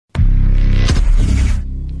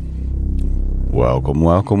Welcome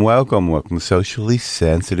to Socially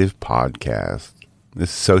Sensitive Podcast. This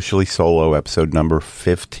is Socially Solo, episode number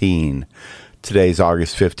 15. Today's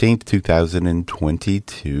August 15th,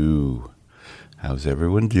 2022. How's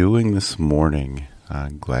everyone doing this morning?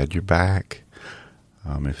 I'm glad you're back.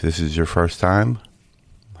 If this is your first time,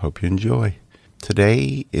 hope you enjoy.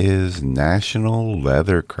 Today is National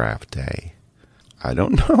Leathercraft Day. I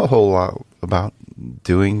don't know a whole lot about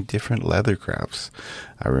doing different leather crafts.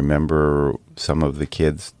 I remember some of the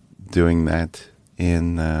kids doing that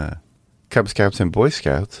in Cub Scouts and Boy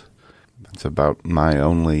Scouts. That's about my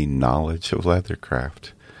only knowledge of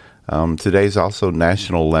leathercraft. Today's also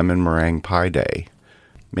National Lemon Meringue Pie Day.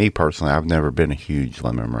 Me personally, I've never been a huge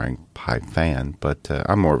lemon meringue pie fan, but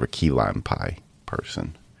I'm more of a key lime pie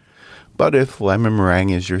person. But if lemon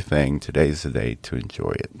meringue is your thing, today's the day to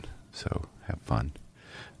enjoy it. So have fun.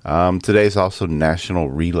 Today's also National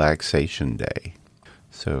Relaxation Day.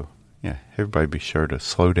 So, yeah, everybody be sure to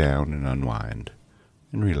slow down and unwind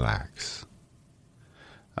and relax.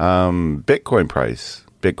 Bitcoin price.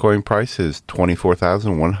 Bitcoin price is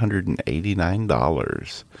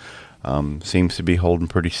 $24,189. Seems to be holding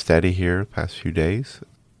pretty steady here the past few days.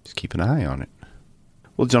 Just keep an eye on it.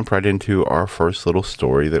 We'll jump right into our first little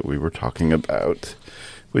story that we were talking about,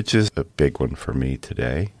 which is a big one for me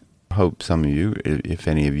today. I hope some of you, if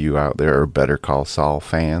any of you out there, are Better Call Saul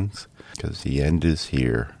fans, because the end is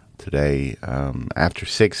here today. After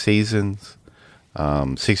 6 seasons,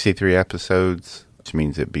 63 episodes, which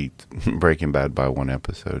means it beat Breaking Bad by 1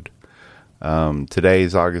 episode. Today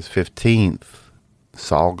is August 15th.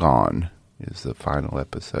 Saul Gone is the final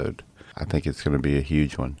episode. I think it's going to be a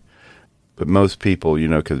huge one. But most people,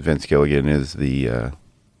 because Vince Gilligan is the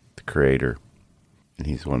creator, and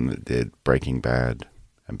he's the one that did Breaking Bad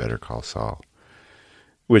and Better Call Saul.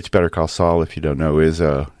 Which Better Call Saul, if you don't know, is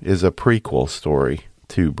a prequel story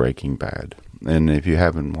to Breaking Bad. And if you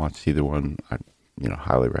haven't watched either one, I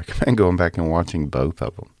highly recommend going back and watching both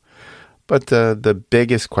of them. But the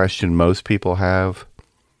biggest question most people have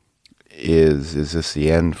is this the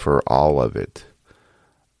end for all of it?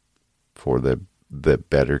 For the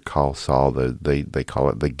Better Call Saul, they call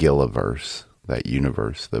it the Gilliverse, that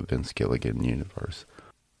universe, the Vince Gilligan universe.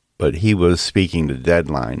 But he was speaking to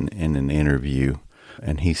Deadline in an interview,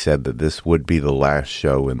 and he said that this would be the last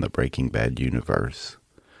show in the Breaking Bad universe,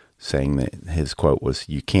 saying that his quote was,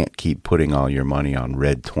 "You can't keep putting all your money on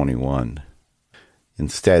Red 21.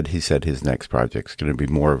 Instead, he said his next project's going to be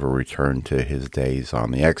more of a return to his days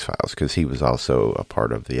on the X-Files, because he was also a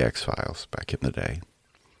part of the X-Files back in the day,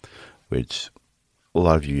 which a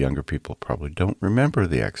lot of you younger people probably don't remember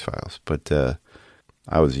the X-Files, but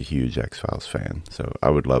I was a huge X-Files fan, so I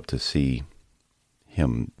would love to see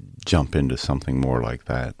him jump into something more like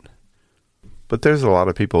that. But there's a lot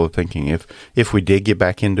of people thinking if we did get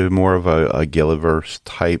back into more of a Gilliverse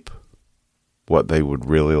type, what they would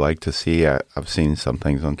really like to see. I've seen some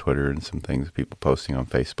things on Twitter and some things people posting on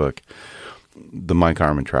Facebook. The Mike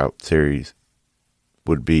Ehrmantraut series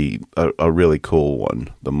would be a really cool one,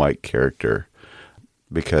 the Mike character,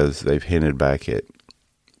 because they've hinted back at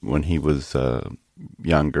when he was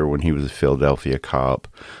younger, when he was a Philadelphia cop.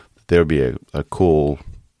 There would be a cool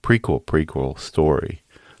prequel story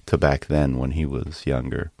to back then when he was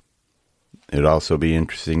younger. It'd also be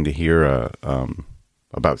interesting to hear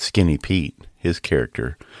about Skinny Pete, his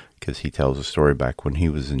character, because he tells a story back when he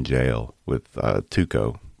was in jail with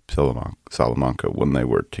Tuco Salamanca when they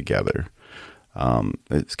were together.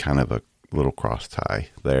 It's kind of a little cross tie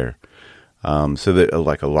there. So that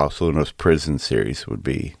like a Los Lunas prison series would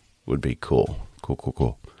be cool.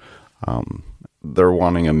 Cool. They're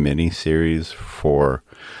wanting a mini series for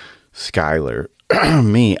Skyler.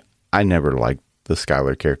 I never liked the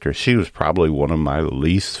Skyler character. She was probably one of my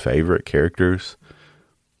least favorite characters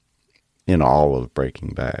in all of Breaking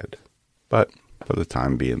Bad. But for the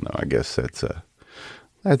time being, though, I guess that's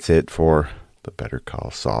it for the Better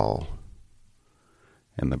Call Saul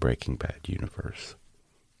and the Breaking Bad universe,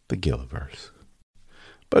 the Gilliverse.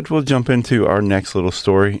 But we'll jump into our next little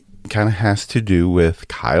story. It kind of has to do with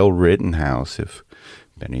Kyle Rittenhouse. If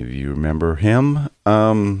any of you remember him,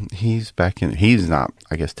 he's not,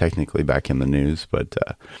 I guess, technically back in the news, but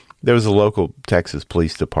there was a local Texas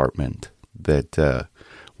police department that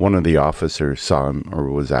one of the officers saw him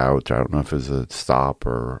or was out. I don't know if it was a stop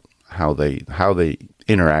or how the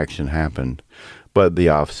interaction happened, but the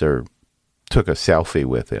officer took a selfie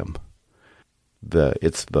with him.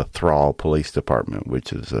 It's the Thrall Police Department,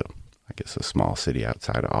 which is a small city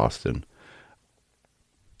outside of Austin.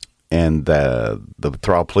 And the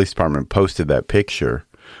Thrall Police Department posted that picture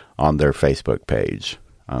on their Facebook page,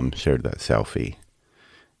 shared that selfie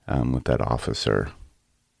with that officer,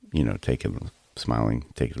 taking smiling,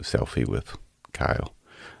 taking a selfie with Kyle.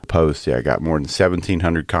 Post, I got more than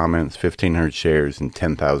 1,700 comments, 1,500 shares, and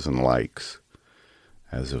 10,000 likes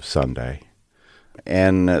as of Sunday.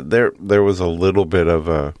 And there was a little bit of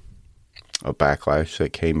a backlash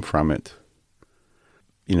that came from it.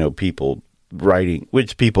 People writing,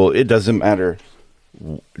 it doesn't matter.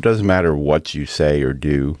 It doesn't matter what you say or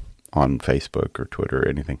do on Facebook or Twitter or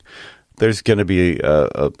anything. There's going to be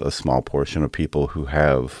a small portion of people who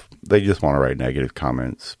they just want to write negative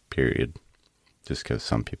comments, period. Just because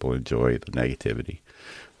some people enjoy the negativity.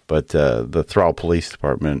 But the Thrall Police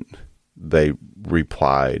Department, they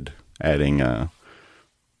replied, adding a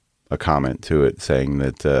comment to it saying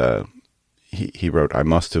that he wrote, "I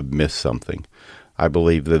must have missed something. I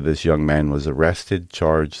believe that this young man was arrested,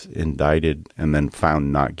 charged, indicted, and then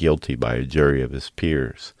found not guilty by a jury of his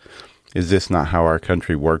peers. Is this not how our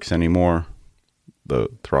country works anymore?" The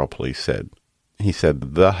Thrall Police said. He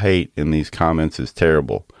said, "The hate in these comments is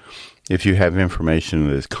terrible. If you have information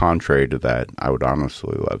that is contrary to that, I would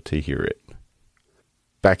honestly love to hear it."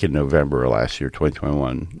 Back in November of last year,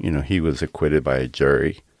 2021, he was acquitted by a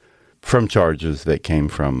jury from charges that came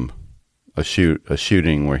from a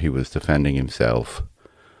shooting where he was defending himself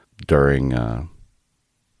during a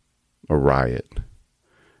riot.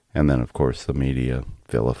 And then, of course, the media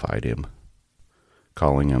vilified him,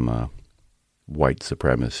 calling him a white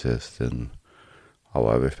supremacist and all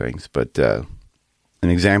other things. But an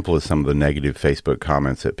example is some of the negative Facebook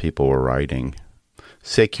comments that people were writing.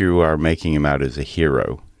 "Sick you are making him out as a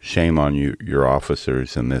hero. Shame on you, your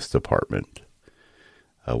officers in this department."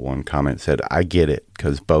 One comment said, "I get it,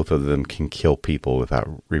 because both of them can kill people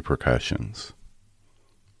without repercussions."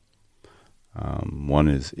 One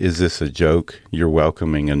is this a joke? You're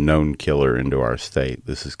welcoming a known killer into our state.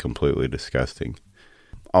 This is completely disgusting.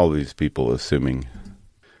 All these people assuming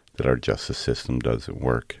that our justice system doesn't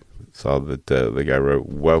work. Saw that the guy wrote,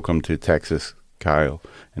 "Welcome to Texas, Kyle,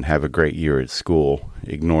 and have a great year at school.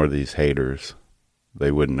 Ignore these haters. They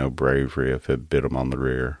wouldn't know bravery if it bit them on the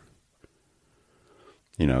rear."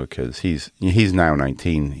 Because he's now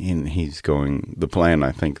 19, and he's going, the plan,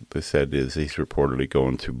 I think they said, is he's reportedly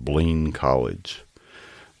going to Blaine College,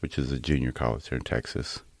 which is a junior college here in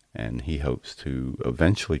Texas, and he hopes to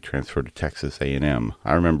eventually transfer to Texas A&M.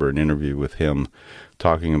 I remember an interview with him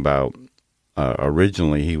talking about,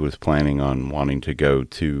 originally he was planning on wanting to go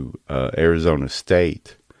to Arizona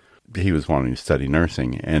State. He was wanting to study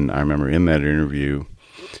nursing, and I remember in that interview,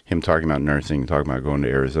 him talking about nursing, talking about going to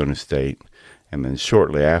Arizona State. And then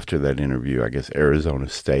shortly after that interview, I guess Arizona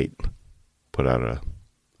State put out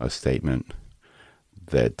a statement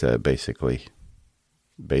that basically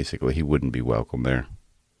he wouldn't be welcome there.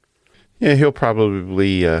 Yeah, he'll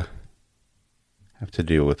probably have to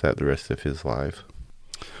deal with that the rest of his life.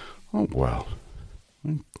 Oh, well.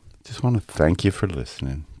 I just want to thank you for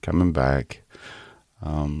listening, coming back.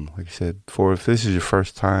 Like I said before, if this is your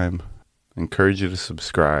first time, I encourage you to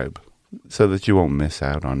subscribe, so that you won't miss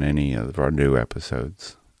out on any of our new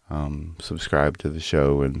episodes. Subscribe to the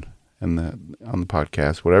show and on the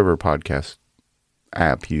podcast, whatever podcast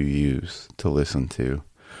app you use to listen to.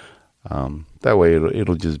 That way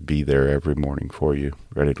it'll just be there every morning for you,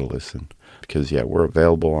 ready to listen. Because we're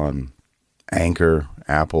available on Anchor,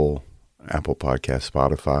 Apple Podcast,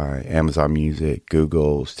 Spotify, Amazon Music,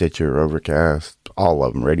 Google, Stitcher, Overcast, all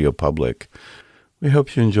of them, Radio Public. We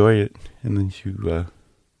hope you enjoy it, and then you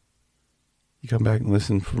come back and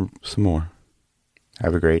listen for some more.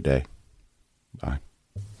 Have a great day. Bye.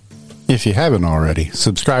 If you haven't already,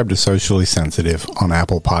 subscribe to Socially Sensitive on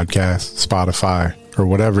Apple Podcasts, Spotify, or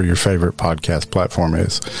whatever your favorite podcast platform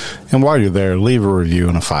is. And while you're there, leave a review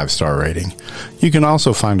and a 5-star rating. You can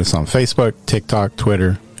also find us on Facebook, TikTok,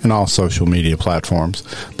 Twitter, and all social media platforms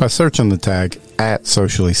by searching the tag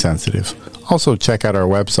 @SociallySensitive. Also, check out our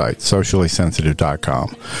website,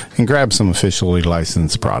 sociallysensitive.com, and grab some officially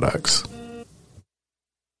licensed products.